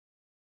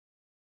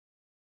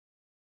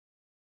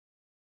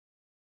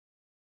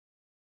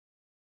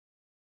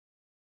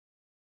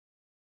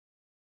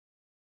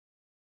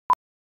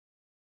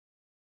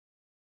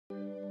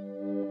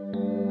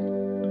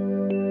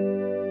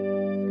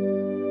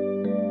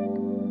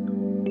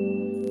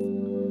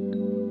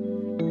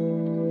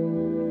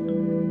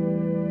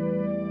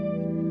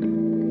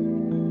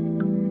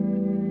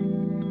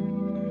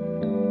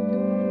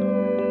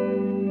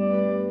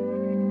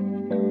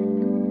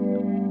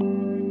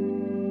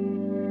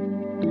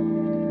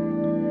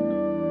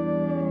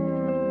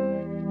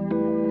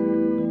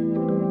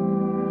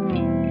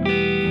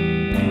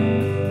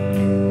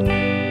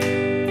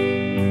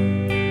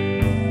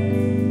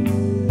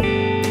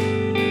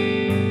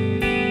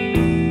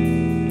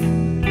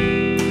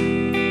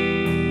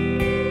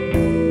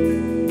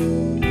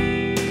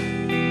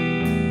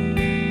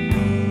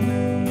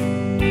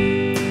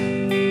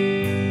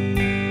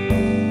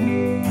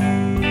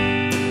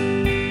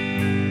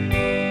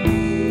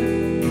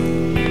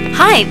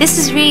Hi, this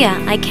is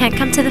Ria. I can't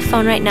come to the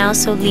phone right now,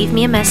 so leave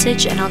me a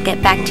message and I'll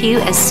get back to you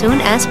as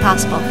soon as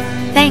possible.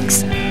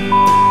 Thanks.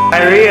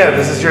 Hi Ria,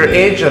 this is your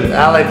agent,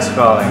 Alex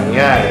calling.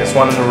 Yeah, I just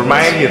wanted to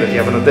remind you that you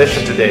have an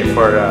audition today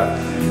for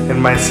In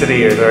My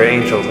City or Their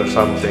Angels or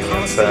something.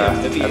 It's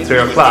at 3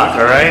 o'clock,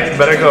 alright?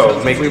 Better go.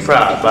 Make me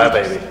proud. Bye,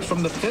 baby.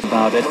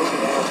 About it,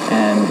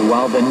 and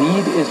while the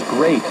need is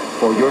great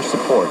for your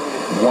support,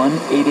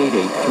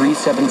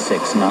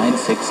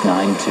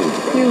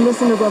 1-888-376-9692. You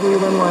listen to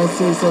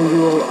WNYC so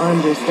you will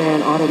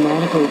understand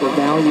automatically the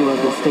value of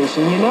the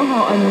station. You know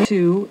how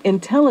to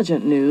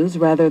intelligent news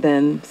rather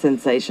than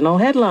sensational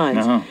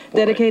headlines,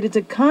 dedicated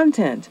to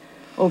content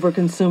over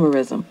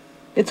consumerism.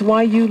 It's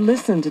why you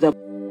listen to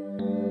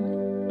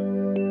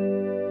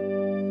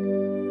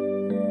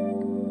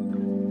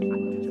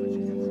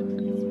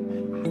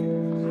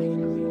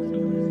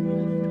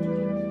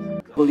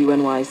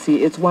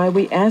WNYC. It's why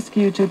we ask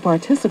you to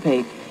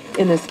participate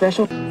in this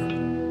special... I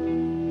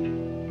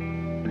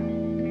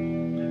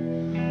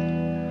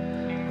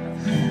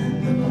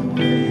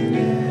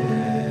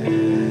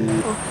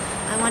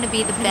want to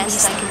be the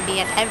best I can be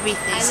at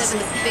everything. I live in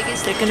the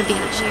biggest... They're going to be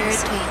here to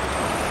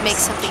make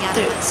something out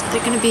of myself.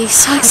 They're going to be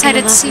so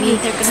excited to see me.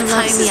 They're going to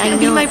love me. I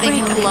know my break.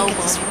 I'm global.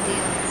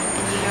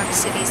 In New York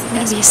City is the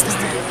best place to do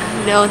it.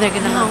 I know they're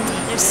going to love me.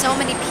 There's so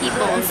many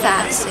people in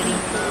Fat City.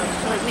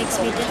 What makes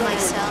me do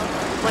myself?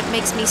 What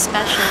makes me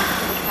special?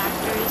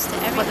 Factors to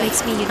everybody. What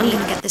makes me unique? I'm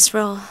gonna get this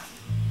role.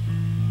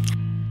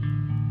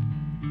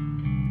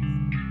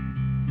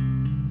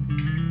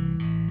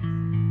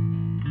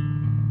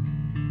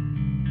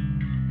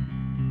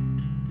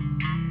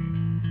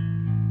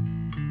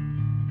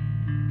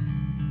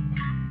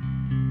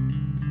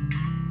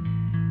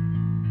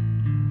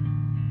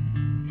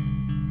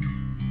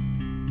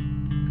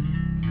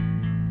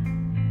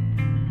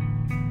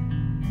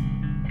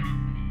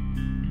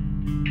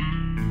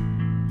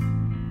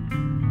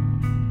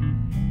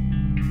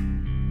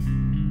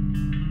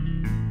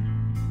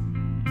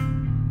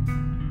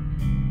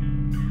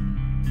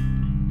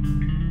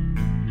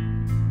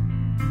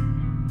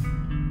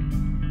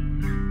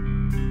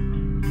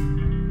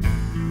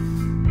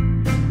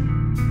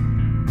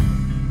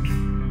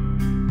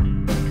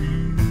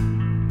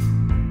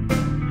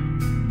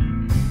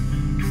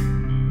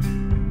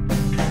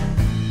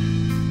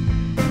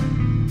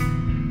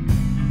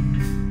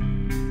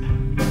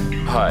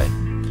 Hi,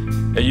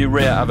 are you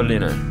Ria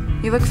Avellino?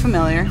 You look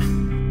familiar.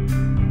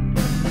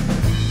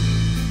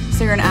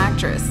 So you're an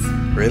actress?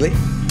 Really?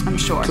 I'm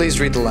sure. Please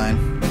read the line.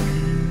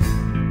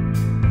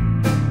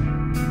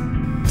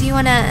 Do you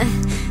wanna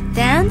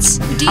dance?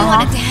 Do you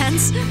wanna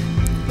dance?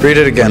 Read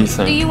it again.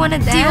 Do you wanna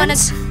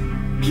dance?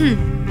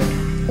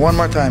 One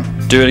more time.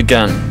 Do it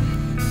again.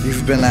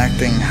 You've been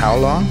acting how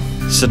long?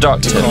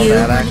 Seductive. Call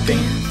that acting?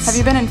 Have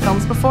you been in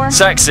films before?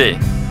 Sexy.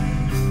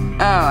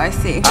 Oh, I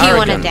see. Do you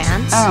wanna Arrogant.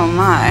 dance? Oh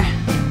my.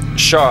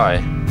 Shy.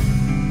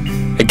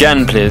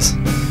 Again, please.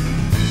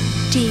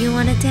 Do you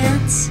wanna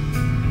dance?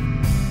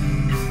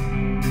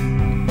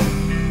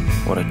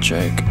 What a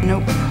joke.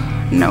 Nope.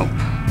 Nope.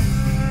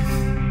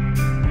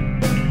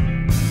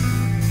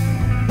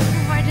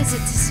 How hard is it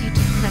to say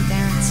do you wanna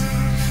dance?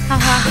 How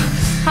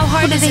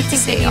hard is it to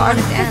say do you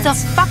wanna dance? What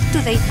the fuck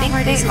do they think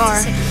they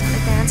are?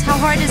 How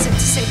hard is it to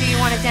say do you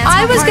wanna dance?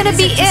 I was gonna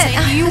be it.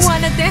 Do you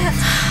wanna dance?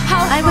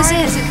 How hard is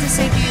it to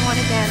say do you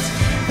wanna dance?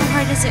 How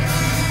hard is it?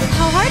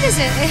 How hard is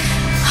it?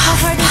 How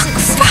hard is it to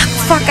say do you wanna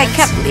dance? Fuck, I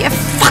can't believe I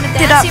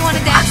fucked it up. Do you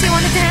wanna dance? Do you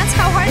wanna dance?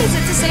 How hard is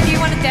it to say do you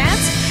wanna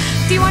dance?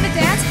 Do you wanna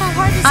dance? How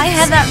hard is it to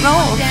say do you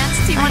wanna dance?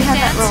 Do you wanna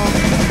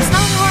dance? It's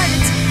not hard.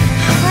 It's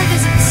how hard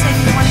is it to say do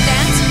you wanna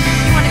dance? Do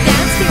you wanna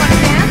dance? Do you wanna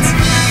dance?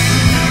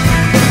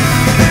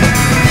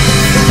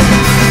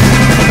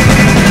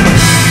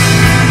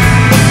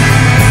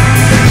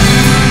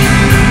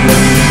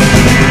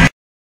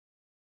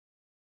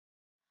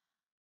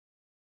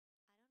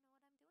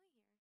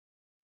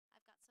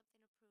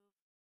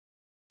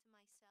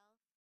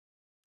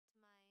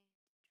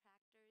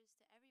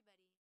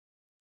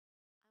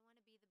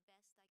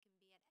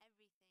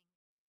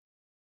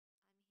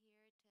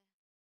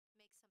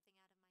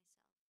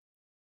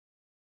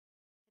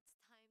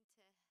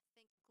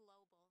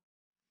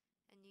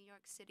 New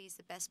York City is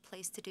the best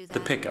place to do that.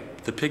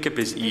 The pickup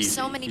is easy.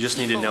 So many you just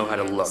need to know how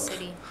to look.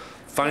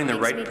 Finding the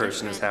right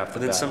person is half the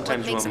battle. But then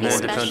sometimes you want more.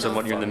 It depends on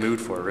what you're in the mood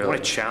for, really. What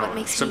a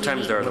challenge.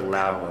 Sometimes there are the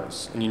loud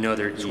ones, and you know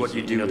they're easy. What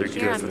you do, you know they're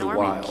good for the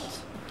wild.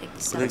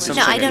 But then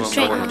sometimes I don't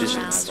drink. You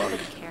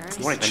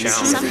want to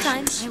challenge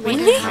sometimes.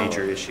 Really?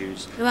 Major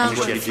issues. Well, and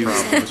what you do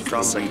with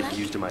problems I could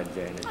use to my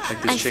advantage.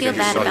 Like this I chick feel who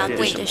bad started about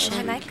dishing.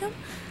 audition.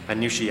 I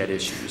knew she had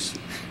issues.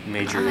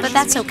 Major issues. But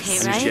that's okay,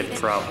 I knew she right? had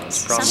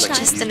problems. Problems I could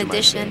Just use an to my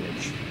addition.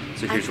 advantage.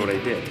 So here's what I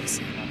did.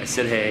 I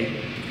said,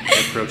 hey, I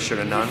approached her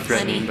in a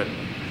non-threatening but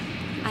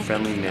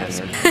friendly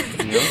manner.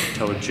 You know,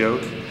 tell a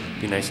joke,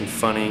 be nice and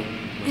funny,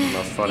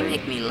 not funny. You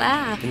make me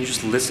laugh. And you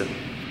just listen.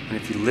 And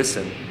if you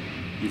listen,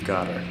 you've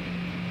got her.